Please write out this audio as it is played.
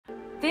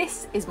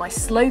This is my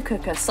slow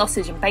cooker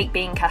sausage and baked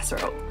bean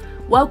casserole.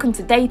 Welcome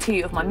to day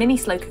 2 of my mini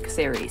slow cooker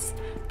series.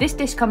 This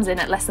dish comes in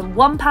at less than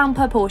 £1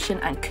 per portion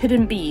and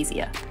couldn't be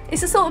easier.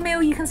 It's a sort of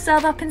meal you can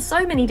serve up in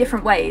so many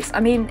different ways.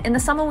 I mean, in the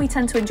summer we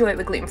tend to enjoy it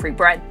with gluten-free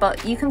bread,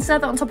 but you can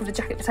serve it on top of a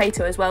jacket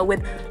potato as well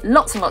with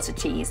lots and lots of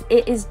cheese.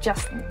 It is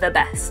just the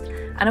best.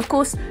 And of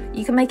course,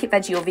 you can make it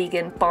veggie or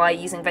vegan by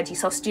using veggie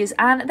sausages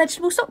and a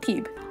vegetable stock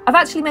cube. I've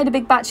actually made a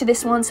big batch of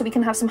this one so we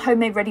can have some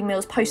homemade ready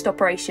meals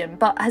post-operation,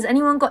 but has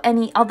anyone got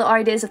any other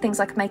ideas of things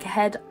I could make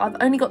ahead? I've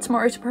only got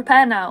tomorrow to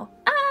prepare now.